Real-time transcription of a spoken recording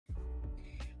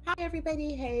Hi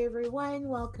everybody, hey everyone,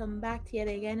 welcome back to yet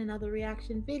again another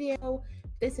reaction video.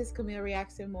 This is Camille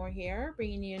Reaction More here,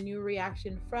 bringing you a new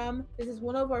reaction from, this is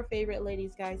one of our favorite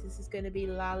ladies guys, this is going to be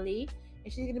Lali,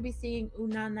 and she's going to be singing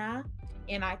Unana,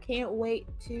 and I can't wait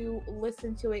to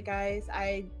listen to it guys.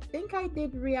 I think I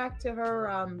did react to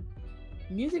her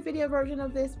music video version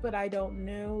of this, but I don't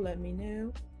know, let me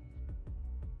know.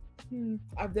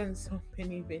 I've done so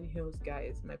many videos,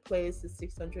 guys. My playlist is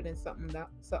 600 and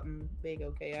something big.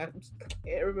 Okay, I just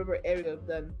can't remember every of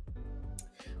them.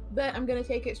 But I'm gonna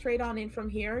take it straight on in from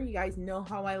here. You guys know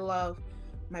how I love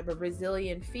my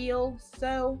Brazilian feel,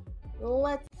 so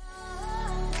let's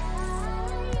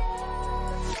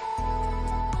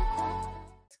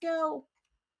go.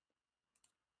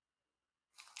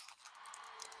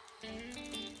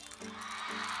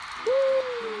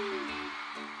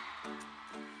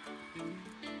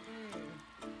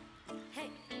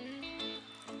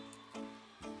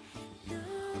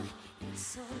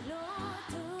 Solo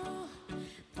tú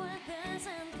puedes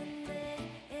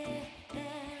entenderme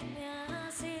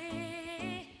así.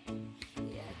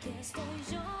 Y aquí estoy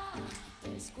yo, tu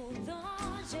escudo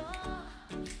yo,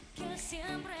 que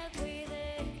siempre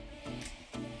cuidé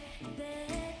de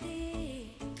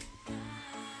ti.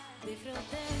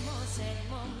 Disfrutemos el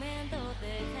momento,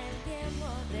 deja el tiempo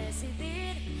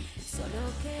decidir. Solo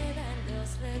quedan los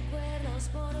recuerdos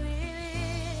por vivir.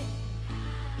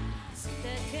 Si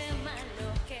te quema lo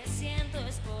que siento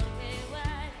es porque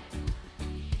igual.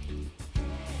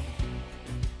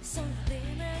 Solo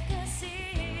dime que sí.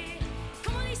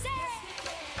 ¿Cómo dice?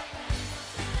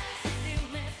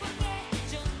 Dime por qué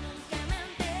yo nunca me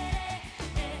enteré.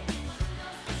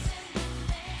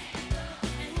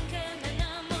 En que me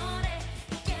enamoré.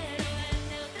 Quiero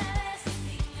verte otra vez.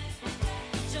 Dime por qué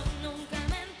yo nunca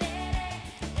me enteré.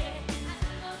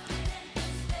 Algo tienen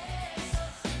tus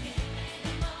besos que me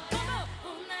enamoran.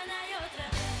 Una y otra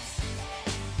vez.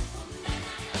 Una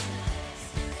y otra vez.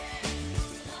 Algo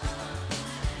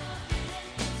tienen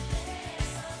tus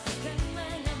besos que me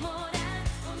enamoran.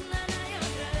 Una y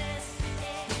otra vez.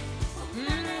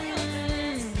 Una y otra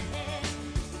vez.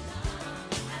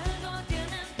 Algo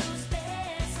tienen tus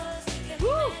besos que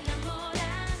me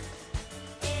enamoran.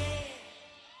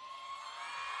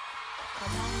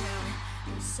 Come on now.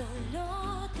 Solo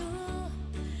tú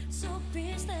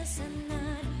supiste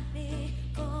sanar mi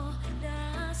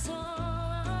corazón.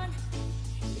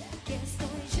 Y aquí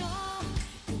estoy yo,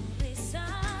 tu risa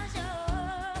yo,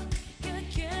 que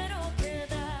quiero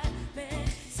quedarme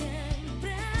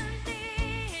siempre en ti.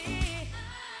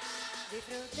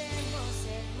 Disfrutemos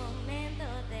el momento,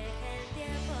 deja el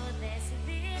tiempo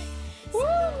decidir.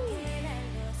 Solo quedan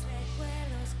los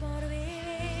recuerdos por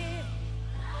vivir.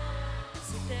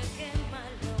 Si te quema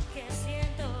lo que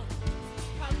siento,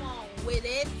 Come on with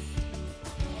it.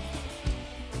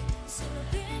 solo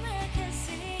dime que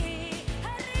sí.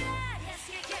 Arriba, y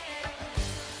así quiero.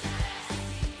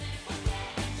 Dime por qué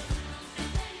yo nunca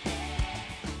me enteré.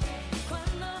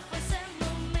 Cuando fue ese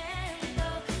momento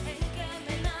en que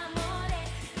me enamoré.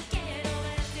 Quiero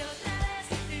verte otra vez.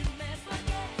 Dime por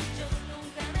qué yo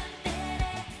nunca me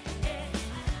enteré.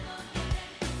 Algo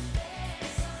tienen tus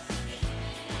besos que me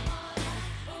enamoran.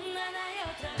 Una y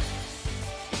otra vez.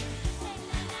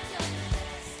 Una y otra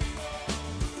vez.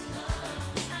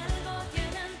 Algo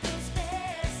tienen tus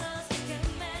besos que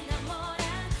me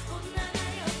enamoran. Una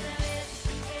y otra vez.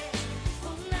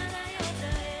 Una y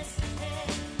otra vez.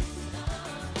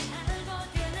 Algo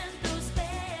tienen tus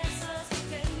besos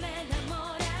que me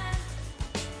enamoran.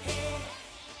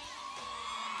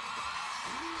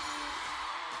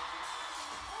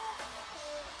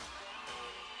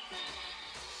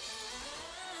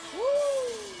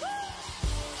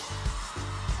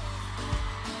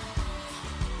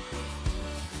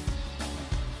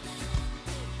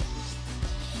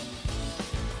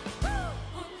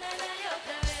 Una y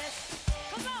otra vez.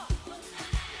 ¿Cómo? Una y otra vez.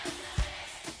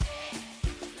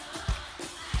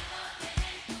 Algo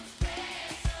tienen tus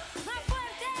besos. ¡Más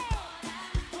fuerte!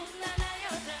 Una y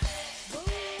otra vez.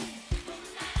 Una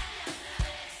y otra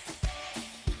vez.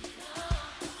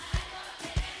 Algo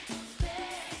tienen tus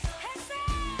besos. ¡Ese!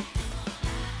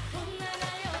 Una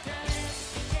y otra vez.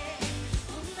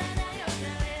 Una y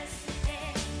otra vez.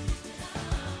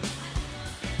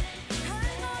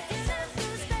 Algo tienen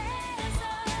tus besos.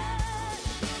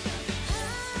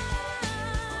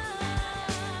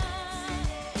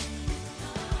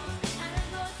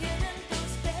 Algo tienen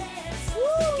tus besos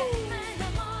que me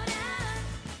enamoran.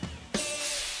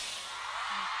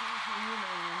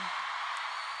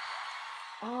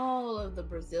 All of the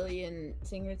Brazilian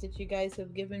singers that you guys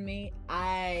have given me,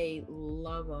 I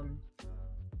love them.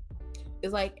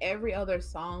 It's like every other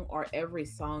song or every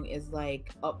song is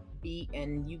like upbeat,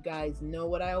 and you guys know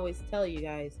what I always tell you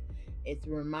guys. It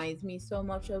reminds me so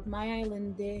much of my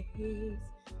island days,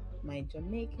 my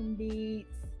Jamaican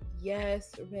beats.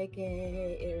 Yes,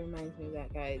 reggae. It reminds me of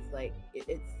that, guys. Like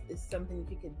it's something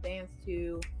that you could dance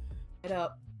to. Get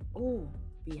up. Oh,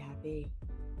 be happy.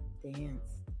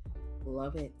 Dance.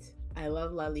 Love it. I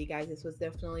love Lali, guys. This was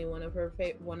definitely one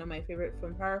of my favorite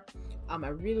from her. I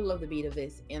really love the beat of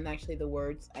this, and actually the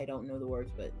words. I don't know the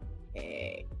words, but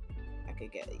hey, I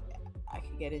could get I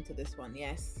could get into this one.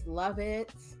 Yes, love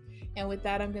it. And with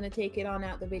that, I'm gonna take it on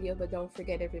out the video. But don't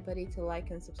forget, everybody, to like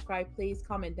and subscribe. Please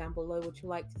comment down below what you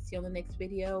like to see on the next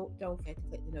video. Don't forget to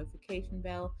click the notification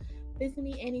bell. Visit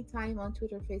me anytime on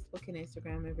Twitter, Facebook, and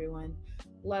Instagram. Everyone,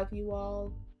 love you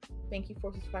all. Thank you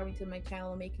for subscribing to my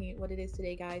channel and making it what it is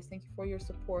today, guys. Thank you for your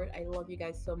support. I love you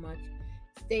guys so much.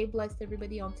 Stay blessed,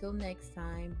 everybody. Until next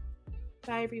time.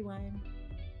 Bye, everyone.